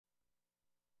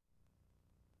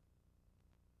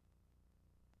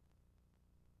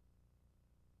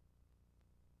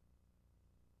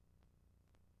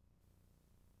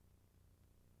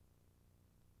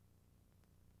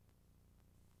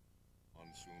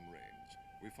monsoon rains,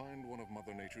 we find one of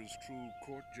Mother Nature's true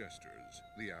court jesters,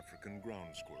 the African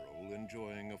ground squirrel,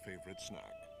 enjoying a favorite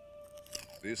snack.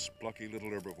 This plucky little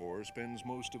herbivore spends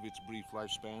most of its brief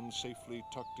lifespan safely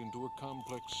tucked into a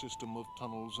complex system of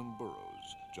tunnels and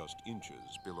burrows, just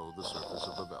inches below the surface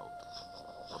of the veldt.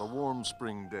 But a warm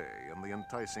spring day and the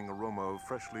enticing aroma of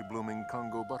freshly blooming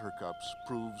Congo buttercups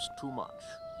proves too much.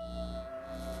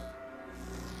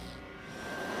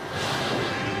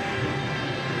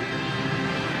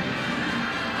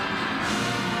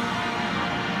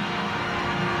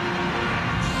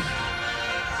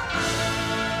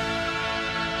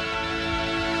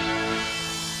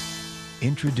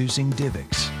 Introducing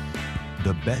DIVX,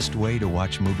 the best way to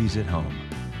watch movies at home.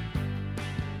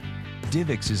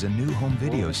 DIVX is a new home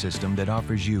video system that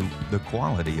offers you the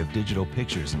quality of digital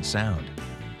pictures and sound,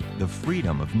 the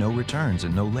freedom of no returns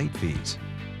and no late fees,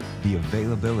 the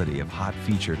availability of hot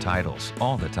feature titles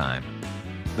all the time,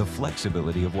 the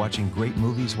flexibility of watching great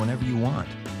movies whenever you want,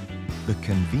 the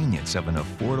convenience of an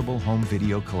affordable home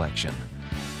video collection.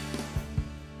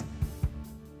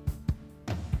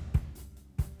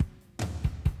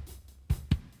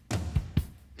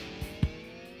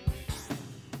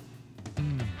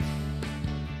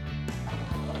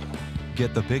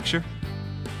 Get the picture?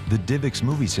 The DIVX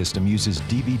movie system uses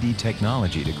DVD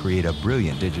technology to create a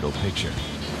brilliant digital picture.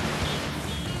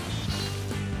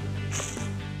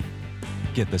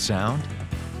 Get the sound?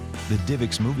 The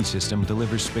DIVX movie system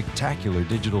delivers spectacular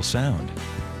digital sound.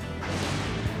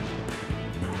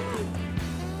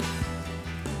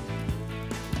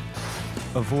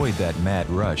 Avoid that mad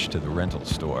rush to the rental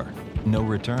store. No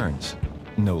returns,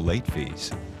 no late fees.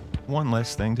 One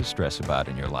less thing to stress about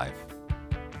in your life.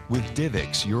 With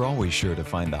DIVX, you're always sure to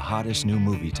find the hottest new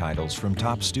movie titles from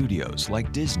top studios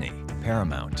like Disney,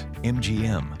 Paramount,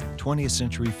 MGM, 20th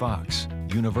Century Fox,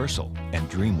 Universal, and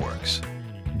DreamWorks.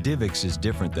 DIVX is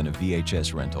different than a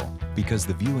VHS rental because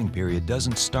the viewing period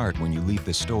doesn't start when you leave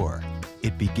the store.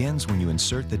 It begins when you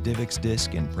insert the DIVX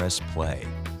disc and press play,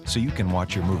 so you can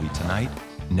watch your movie tonight,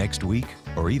 next week,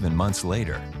 or even months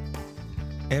later.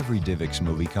 Every DIVX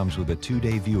movie comes with a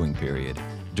 2-day viewing period.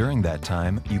 During that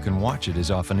time, you can watch it as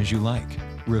often as you like.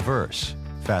 Reverse,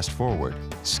 fast forward,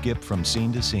 skip from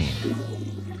scene to scene.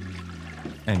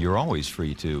 And you're always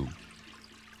free to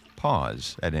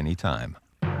pause at any time.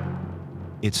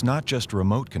 It's not just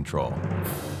remote control,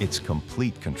 it's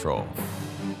complete control.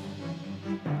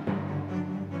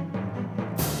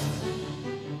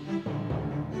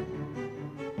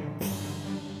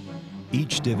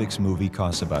 Each DIVX movie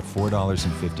costs about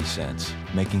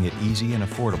 $4.50, making it easy and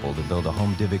affordable to build a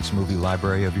home DIVX movie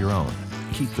library of your own.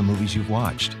 Keep the movies you've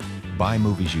watched. Buy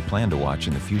movies you plan to watch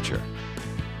in the future.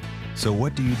 So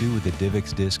what do you do with the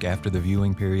DIVX disc after the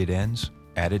viewing period ends?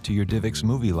 Add it to your DIVX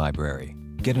movie library.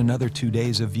 Get another 2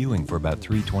 days of viewing for about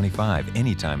 $3.25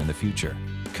 anytime in the future.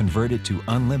 Convert it to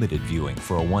unlimited viewing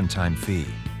for a one-time fee.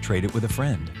 Trade it with a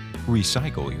friend.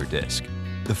 Recycle your disc.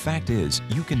 The fact is,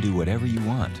 you can do whatever you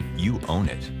want. You own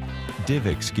it.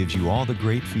 DIVX gives you all the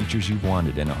great features you've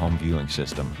wanted in a home viewing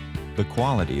system. The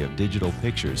quality of digital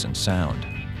pictures and sound.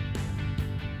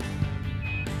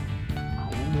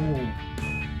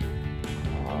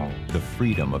 The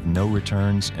freedom of no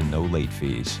returns and no late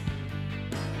fees.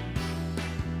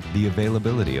 The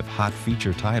availability of hot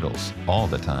feature titles all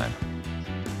the time.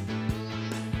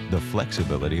 The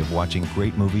flexibility of watching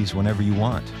great movies whenever you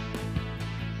want.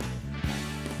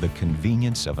 The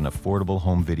convenience of an affordable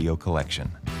home video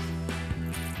collection.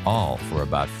 All for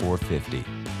about $4.50,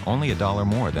 only $1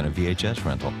 more than a VHS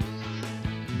rental.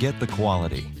 Get the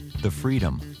quality, the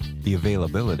freedom, the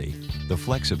availability, the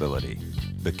flexibility,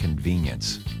 the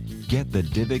convenience. Get the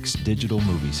DIVX digital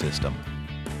movie system.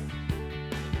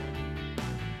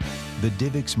 The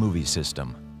DIVX movie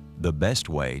system, the best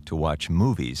way to watch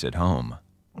movies at home.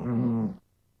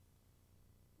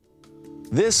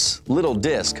 This little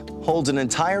disc holds an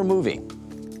entire movie.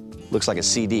 Looks like a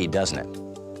CD, doesn't it?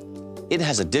 It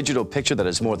has a digital picture that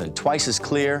is more than twice as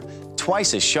clear,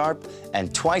 twice as sharp,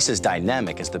 and twice as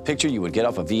dynamic as the picture you would get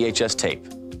off a VHS tape,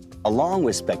 along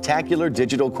with spectacular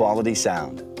digital quality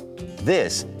sound.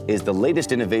 This is the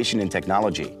latest innovation in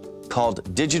technology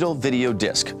called Digital Video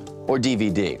Disc, or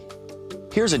DVD.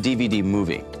 Here's a DVD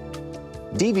movie.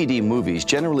 DVD movies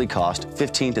generally cost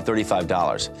 $15 to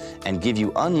 $35 and give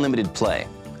you unlimited play,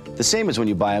 the same as when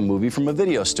you buy a movie from a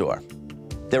video store.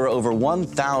 There are over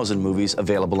 1,000 movies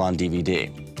available on DVD.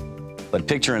 But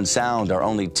picture and sound are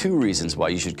only 2 reasons why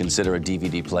you should consider a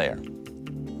DVD player.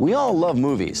 We all love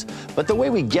movies, but the way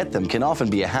we get them can often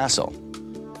be a hassle.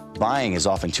 Buying is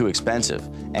often too expensive,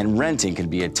 and renting can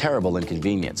be a terrible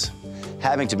inconvenience.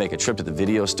 Having to make a trip to the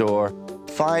video store,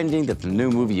 finding that the new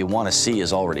movie you want to see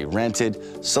is already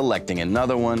rented, selecting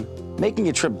another one, making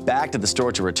a trip back to the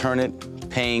store to return it,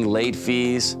 paying late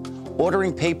fees,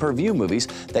 ordering pay-per-view movies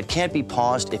that can't be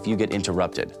paused if you get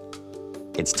interrupted.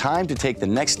 It's time to take the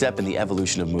next step in the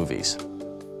evolution of movies.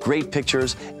 Great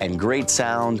pictures and great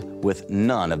sound with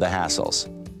none of the hassles.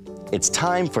 It's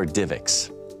time for DIVX.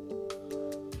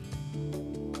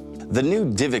 The new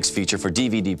DIVX feature for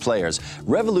DVD players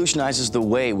revolutionizes the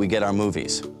way we get our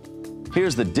movies.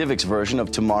 Here's the DIVX version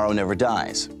of Tomorrow Never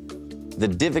Dies. The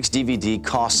DIVX DVD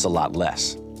costs a lot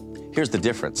less. Here's the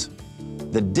difference.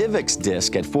 The DIVX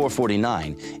disc at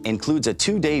 $449 includes a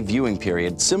 2-day viewing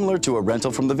period similar to a rental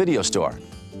from the video store,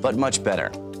 but much better.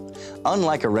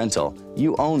 Unlike a rental,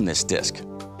 you own this disc.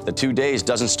 The 2 days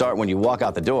doesn't start when you walk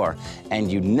out the door, and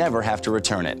you never have to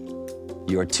return it.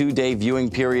 Your 2-day viewing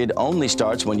period only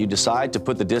starts when you decide to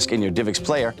put the disc in your DIVX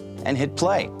player and hit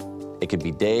play. It could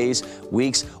be days,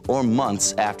 weeks, or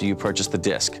months after you purchase the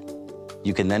disc.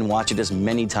 You can then watch it as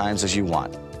many times as you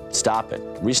want. Stop it,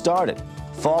 restart it,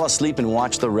 fall asleep and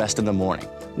watch the rest in the morning.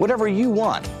 Whatever you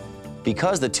want.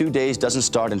 Because the 2 days doesn't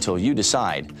start until you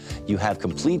decide, you have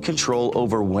complete control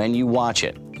over when you watch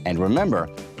it. And remember,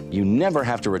 you never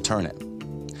have to return it.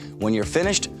 When you're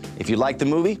finished, if you like the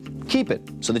movie, keep it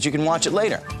so that you can watch it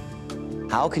later.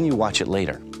 How can you watch it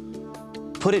later?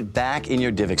 Put it back in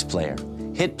your DIVX player,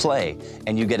 hit play,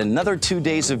 and you get another 2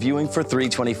 days of viewing for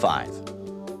 $325.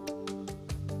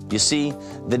 You see,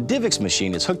 the DIVX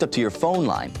machine is hooked up to your phone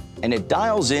line, and it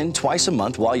dials in twice a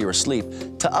month while you're asleep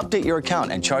to update your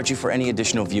account and charge you for any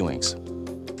additional viewings.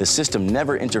 The system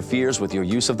never interferes with your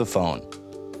use of the phone.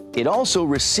 It also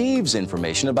receives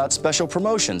information about special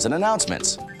promotions and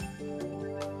announcements.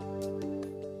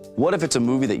 What if it's a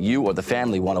movie that you or the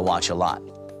family want to watch a lot?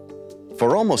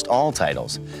 For almost all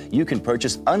titles, you can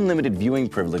purchase unlimited viewing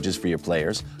privileges for your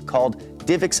players called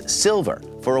DIVX Silver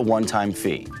for a one-time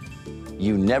fee.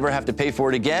 You never have to pay for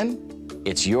it again.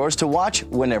 It's yours to watch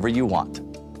whenever you want.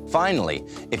 Finally,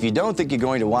 if you don't think you're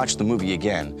going to watch the movie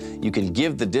again, you can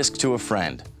give the disc to a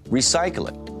friend, recycle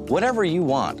it, whatever you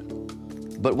want.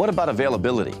 But what about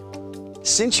availability?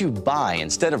 Since you buy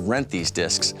instead of rent these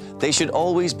discs, they should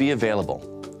always be available.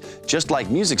 Just like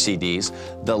music CDs,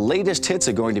 the latest hits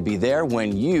are going to be there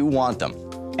when you want them.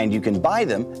 And you can buy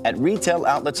them at retail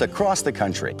outlets across the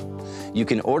country. You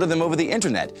can order them over the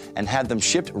internet and have them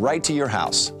shipped right to your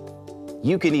house.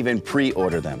 You can even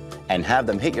pre-order them and have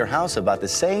them hit your house about the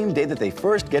same day that they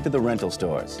first get to the rental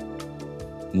stores.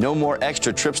 No more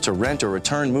extra trips to rent or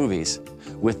return movies.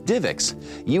 With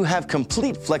DIVX, you have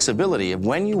complete flexibility of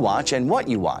when you watch and what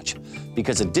you watch,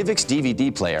 because a DIVX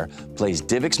DVD player plays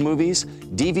DIVX movies,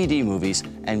 DVD movies,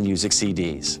 and music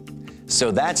CDs. So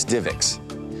that's DIVX.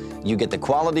 You get the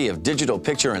quality of digital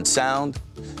picture and sound,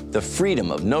 the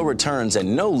freedom of no returns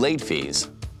and no late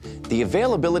fees, the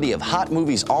availability of hot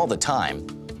movies all the time,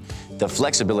 the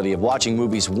flexibility of watching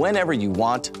movies whenever you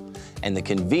want, and the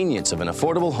convenience of an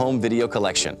affordable home video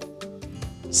collection.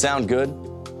 Sound good?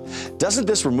 Doesn't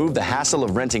this remove the hassle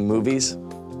of renting movies?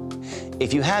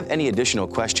 If you have any additional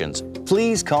questions,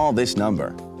 please call this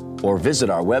number or visit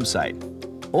our website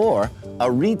or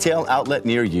a retail outlet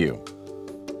near you.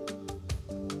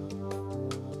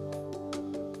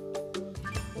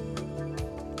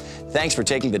 Thanks for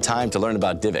taking the time to learn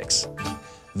about DIVX,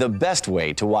 the best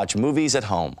way to watch movies at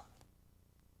home.